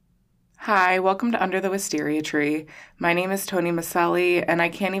Hi, welcome to Under the Wisteria Tree. My name is Toni Maselli, and I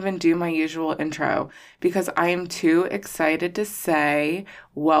can't even do my usual intro because I am too excited to say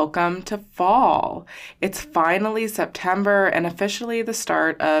welcome to fall. It's finally September and officially the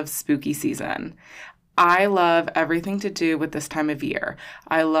start of spooky season. I love everything to do with this time of year.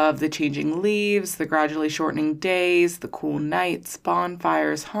 I love the changing leaves, the gradually shortening days, the cool nights,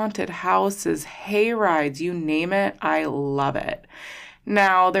 bonfires, haunted houses, hay rides, you name it, I love it.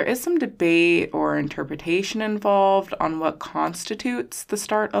 Now, there is some debate or interpretation involved on what constitutes the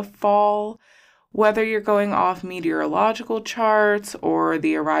start of fall. Whether you're going off meteorological charts or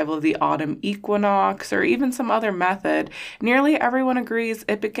the arrival of the autumn equinox or even some other method, nearly everyone agrees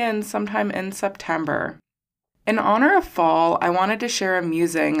it begins sometime in September. In honor of fall, I wanted to share a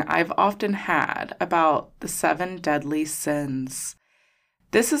musing I've often had about the 7 deadly sins.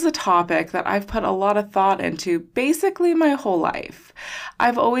 This is a topic that I've put a lot of thought into basically my whole life.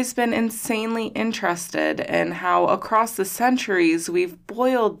 I've always been insanely interested in how across the centuries we've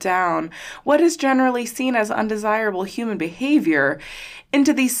boiled down what is generally seen as undesirable human behavior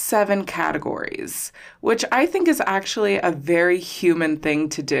into these 7 categories, which I think is actually a very human thing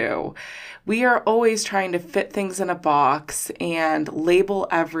to do. We are always trying to fit things in a box and label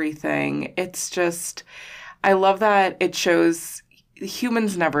everything. I love that it shows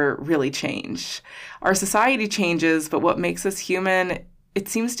humans never really change. Our society changes, but what makes us human, it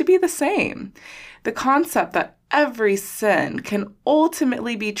seems to be the same. The concept that every sin can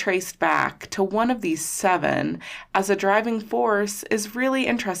ultimately be traced back to one of these 7 as a driving force is really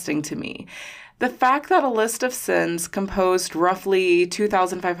interesting to me. The fact that a list of sins composed roughly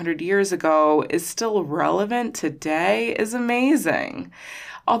 2,500 years ago is still relevant today is amazing.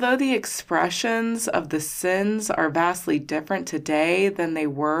 Although the expressions of the sins are vastly different today than they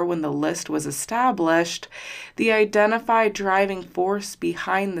were when the list was established, the identified driving force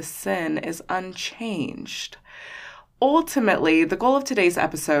behind the sin is unchanged. Ultimately, the goal of today's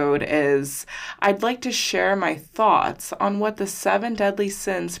episode is I'd like to share my thoughts on what the 7 deadly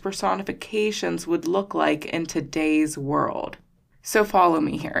sins personifications would look like in today's world. So follow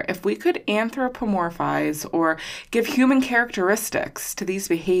me here. If we could anthropomorphize or give human characteristics to these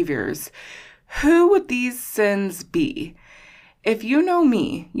behaviors, who would these sins be? If you know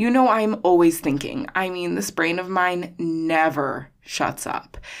me, you know I'm always thinking. This brain of mine never shuts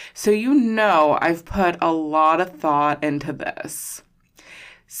up. So you know I've put a lot of thought into this.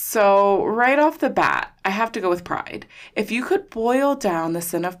 So right off the bat, I have to go with pride. If you could boil down the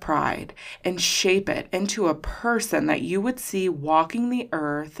sin of pride and shape it into a person that you would see walking the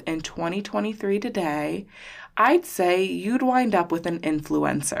earth in 2023 today, I'd say you'd wind up with an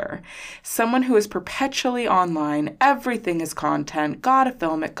influencer. Someone who is perpetually online, everything is content, gotta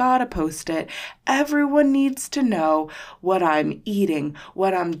film it, gotta post it. Everyone needs to know what I'm eating,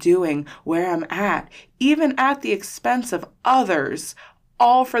 what I'm doing, where I'm at, even at the expense of others,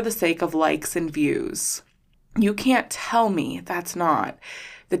 all for the sake of likes and views. You can't tell me that's not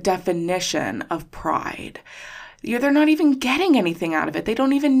the definition of pride. They're not even getting anything out of it. They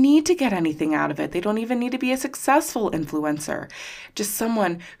don't even need to get anything out of it. They don't even need to be a successful influencer. Just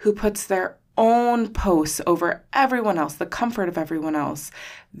someone who puts their own posts over everyone else, the comfort of everyone else.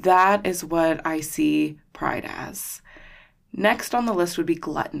 That is what I see pride as. Next on the list would be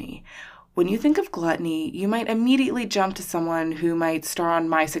gluttony. When you think of gluttony, you might immediately jump to someone who might star on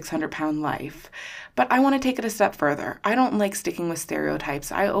My 600-Pound Life. But I want to take it a step further. I don't like sticking with stereotypes.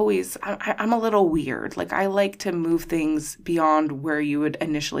 I'm a little weird. I like to move things beyond where you would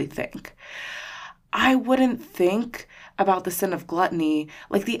initially think. I wouldn't think about the sin of gluttony,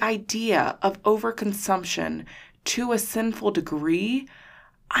 like the idea of overconsumption to a sinful degree.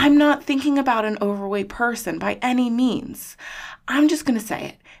 I'm not thinking about an overweight person by any means. I'm just going to say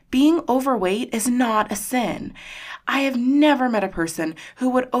it. Being overweight is not a sin. I have never met a person who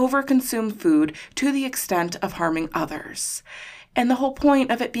would overconsume food to the extent of harming others. And the whole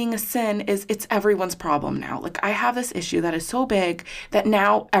point of it being a sin is it's everyone's problem now. I have this issue that is so big that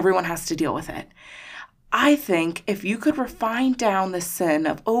now everyone has to deal with it. I think if you could refine down the sin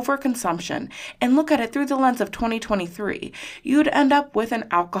of overconsumption and look at it through the lens of 2023, you'd end up with an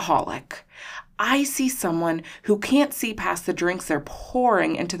alcoholic. I see someone who can't see past the drinks they're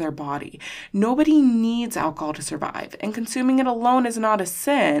pouring into their body. Nobody needs alcohol to survive, and consuming it alone is not a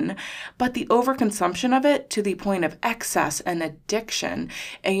sin, but the overconsumption of it to the point of excess and addiction,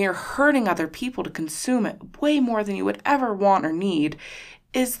 and you're hurting other people to consume it way more than you would ever want or need,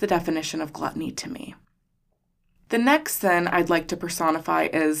 is the definition of gluttony to me. The next sin I'd like to personify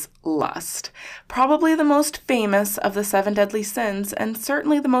is lust. Probably the most famous of the 7 deadly sins, and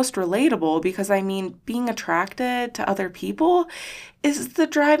certainly the most relatable because being attracted to other people is the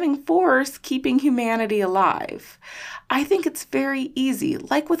driving force keeping humanity alive. I think it's very easy,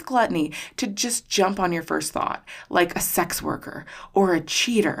 like with gluttony, to just jump on your first thought, like a sex worker or a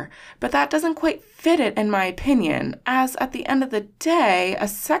cheater. But that doesn't quite fit it, in my opinion, as at the end of the day, a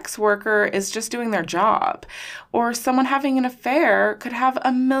sex worker is just doing their job. Or someone having an affair could have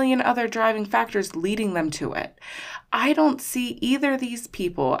a million other driving factors leading them to it. I don't see either of these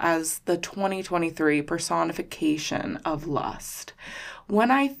people as the 2023 personification of lust.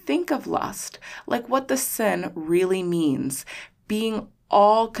 When I think of lust, like what the sin really means, being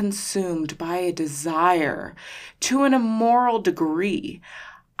all consumed by a desire to an immoral degree,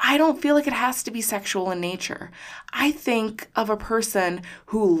 I don't feel like it has to be sexual in nature. I think of a person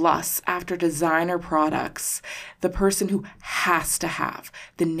who lusts after designer products, the person who has to have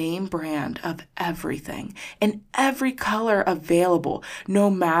the name brand of everything in every color available,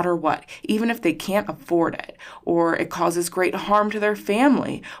 no matter what, even if they can't afford it, or it causes great harm to their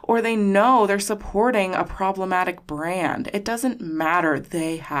family, or they know they're supporting a problematic brand. It doesn't matter,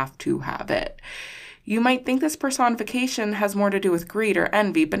 they have to have it. You might think this personification has more to do with greed or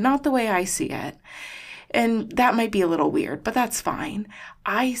envy, but not the way I see it. And that might be a little weird, but that's fine.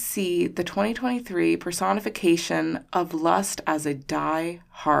 I see the 2023 personification of lust as a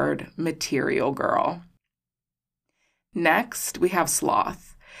die-hard material girl. Next, we have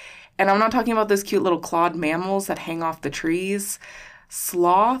sloth. And I'm not talking about those cute little clawed mammals that hang off the trees.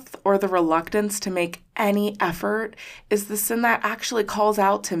 Sloth, or the reluctance to make any effort, is the sin that actually calls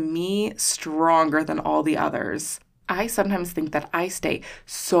out to me stronger than all the others. I sometimes think that I stay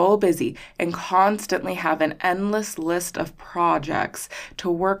so busy and constantly have an endless list of projects to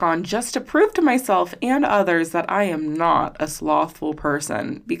work on just to prove to myself and others that I am not a slothful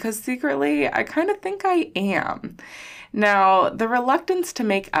person, because secretly I kind of think I am. Now, the reluctance to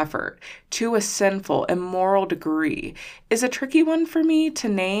make effort to a sinful, immoral degree is a tricky one for me to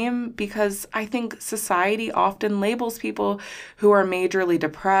name because I think society often labels people who are majorly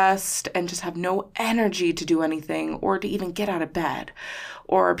depressed and just have no energy to do anything or to even get out of bed,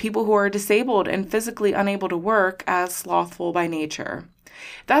 or people who are disabled and physically unable to work as slothful by nature.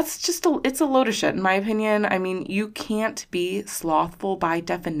 It's a load of shit, in my opinion. I mean, you can't be slothful by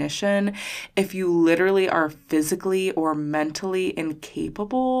definition if you literally are physically or mentally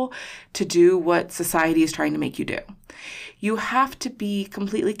incapable to do what society is trying to make you do. You have to be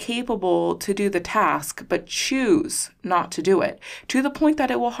completely capable to do the task, but choose not to do it, to the point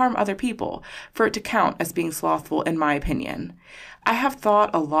that it will harm other people, for it to count as being slothful, in my opinion. I have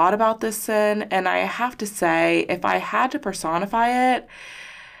thought a lot about this sin, and I have to say, if I had to personify it,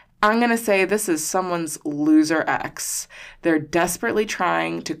 I'm going to say this is someone's loser ex they're desperately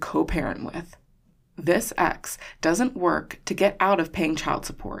trying to co-parent with. This ex doesn't work to get out of paying child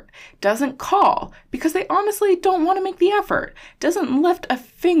support, doesn't call because they honestly don't want to make the effort, doesn't lift a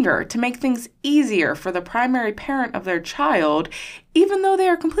finger to make things easier for the primary parent of their child, even though they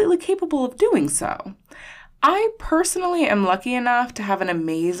are completely capable of doing so. I personally am lucky enough to have an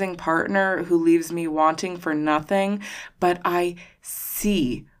amazing partner who leaves me wanting for nothing, but I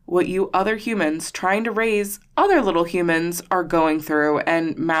see what you other humans trying to raise other little humans are going through,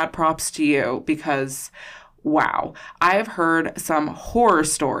 and mad props to you because, wow, I have heard some horror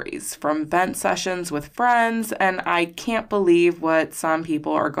stories from vent sessions with friends, and I can't believe what some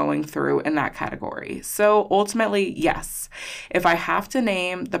people are going through in that category. So ultimately, yes, if I have to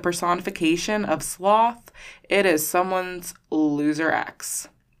name the personification of sloth, it is someone's loser ex.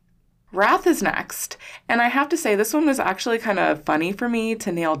 Wrath is next, and I have to say this one was actually kind of funny for me to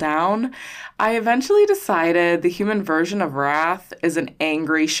nail down. I eventually decided the human version of wrath is an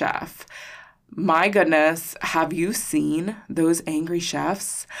angry chef. My goodness, have you seen those angry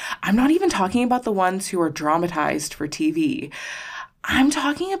chefs? I'm not even talking about the ones who are dramatized for TV. I'm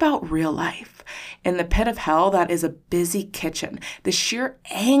talking about real life. In the pit of hell that is a busy kitchen, the sheer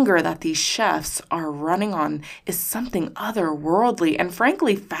anger that these chefs are running on is something otherworldly and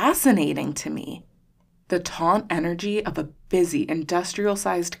frankly fascinating to me. The taunt energy of a busy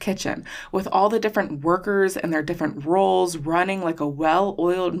industrial-sized kitchen with all the different workers and their different roles running like a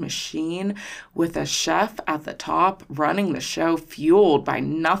well-oiled machine with a chef at the top running the show fueled by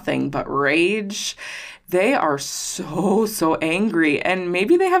nothing but rage. They are so angry, and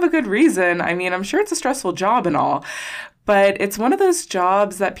maybe they have a good reason. I mean, I'm sure it's a stressful job and all, but it's one of those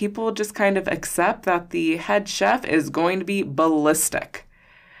jobs that people just kind of accept that the head chef is going to be ballistic.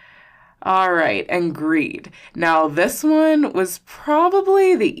 All right, and greed. Now, this one was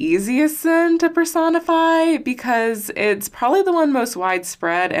probably the easiest sin to personify because it's probably the one most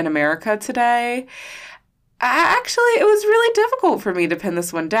widespread in America today. Actually, it was really difficult for me to pin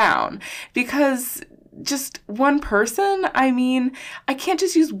this one down because just one person? I mean, I can't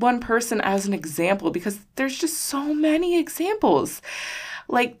just use one person as an example because there's just so many examples.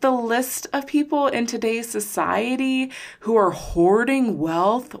 Like the list of people in today's society who are hoarding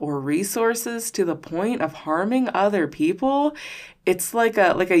wealth or resources to the point of harming other people, it's like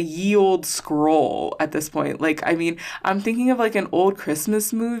a ye old scroll at this point. Like, I mean, I'm thinking of like an old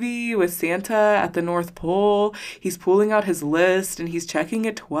Christmas movie with Santa at the North Pole. He's pulling out his list and he's checking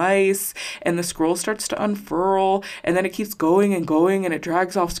it twice, and the scroll starts to unfurl, and then it keeps going and going, and it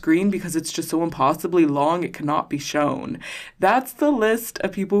drags off screen because it's just so impossibly long it cannot be shown. That's the list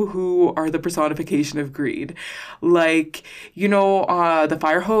of people who are the personification of greed. Like, the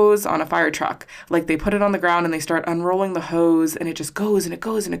fire hose on a fire truck. Like, they put it on the ground and they start unrolling the hose, and it just goes and it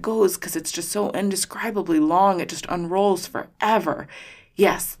goes and it goes because it's just so indescribably long. It just unrolls forever.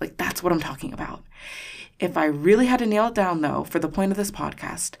 Yes, like that's what I'm talking about. If I really had to nail it down, though, for the point of this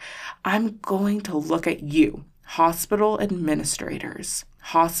podcast, I'm going to look at you, hospital administrators.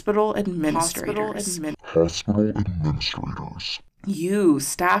 Hospital administrators. You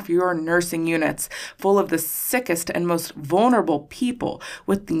staff your nursing units full of the sickest and most vulnerable people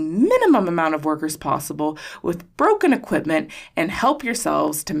with the minimum amount of workers possible, with broken equipment, and help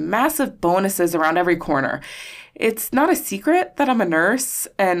yourselves to massive bonuses around every corner. It's not a secret that I'm a nurse,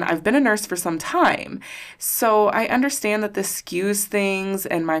 and I've been a nurse for some time. So I understand that this skews things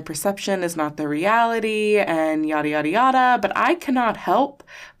and my perception is not the reality and yada, yada, yada, but I cannot help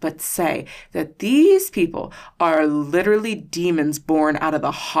but say that these people are literally demons born out of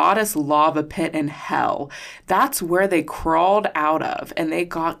the hottest lava pit in hell. That's where they crawled out of, and they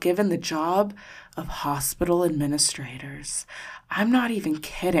got given the job of hospital administrators. I'm not even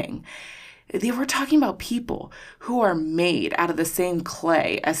kidding. They were talking about people who are made out of the same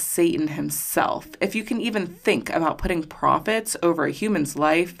clay as Satan himself. If you can even think about putting profits over a human's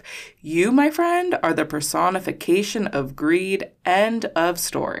life, you, my friend, are the personification of greed. End of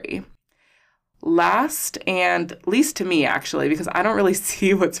story. Last and least to me, actually, because I don't really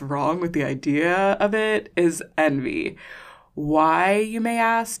see what's wrong with the idea of it, is envy. Why, you may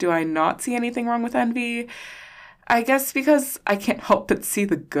ask, do I not see anything wrong with envy? I guess because I can't help but see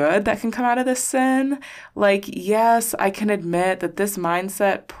the good that can come out of this sin. Like, yes, I can admit that this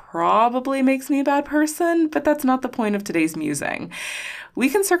mindset probably makes me a bad person, but that's not the point of today's musing. We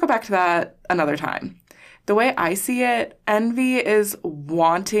can circle back to that another time. The way I see it, envy is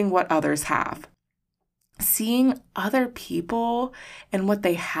wanting what others have. Seeing other people and what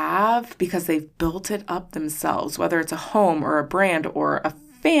they have because they've built it up themselves, whether it's a home or a brand or a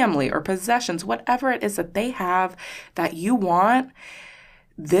family or possessions, whatever it is that they have that you want,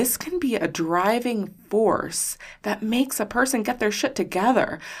 this can be a driving force that makes a person get their shit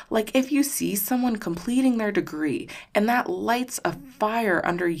together. Like if you see someone completing their degree and that lights a fire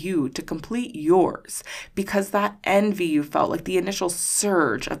under you to complete yours because that envy you felt, like the initial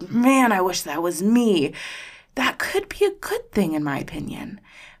surge of, man, I wish that was me, that could be a good thing in my opinion.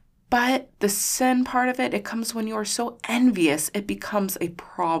 But the sin part of it, it comes when you are so envious, it becomes a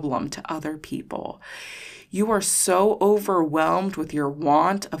problem to other people. You are so overwhelmed with your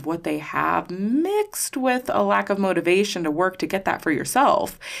want of what they have, mixed with a lack of motivation to work to get that for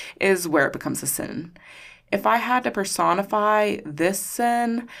yourself, is where it becomes a sin. If I had to personify this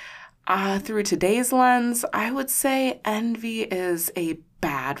sin through today's lens, I would say envy is a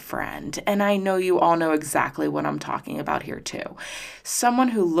bad friend. And I know you all know exactly what I'm talking about here too. Someone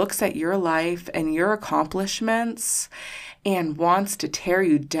who looks at your life and your accomplishments and wants to tear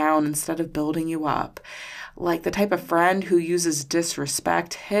you down instead of building you up. Like the type of friend who uses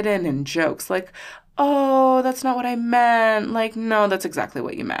disrespect hidden in jokes like, oh, that's not what I meant. Like, no, that's exactly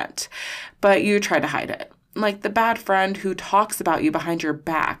what you meant. But you try to hide it. Like the bad friend who talks about you behind your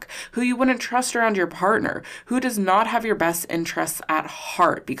back, who you wouldn't trust around your partner, who does not have your best interests at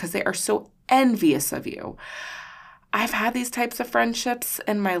heart because they are so envious of you. I've had these types of friendships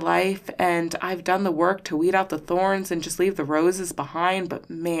in my life, and I've done the work to weed out the thorns and just leave the roses behind. But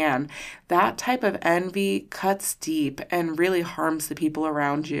man, that type of envy cuts deep and really harms the people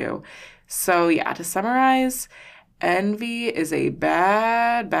around you. So yeah, to summarize, envy is a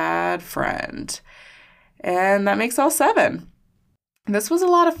bad, bad friend. And that makes all 7. This was a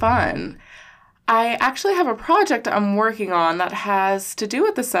lot of fun. I actually have a project I'm working on that has to do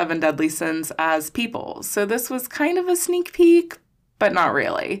with the 7 deadly sins as people. So this was kind of a sneak peek, but not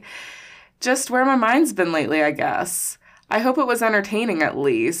really. Just where my mind's been lately, I guess. I hope it was entertaining at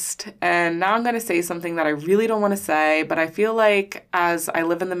least. And now I'm going to say something that I really don't want to say, but I feel like as I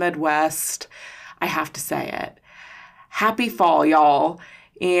live in the Midwest, I have to say it. Happy fall, y'all.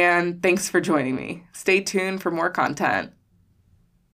 And thanks for joining me. Stay tuned for more content.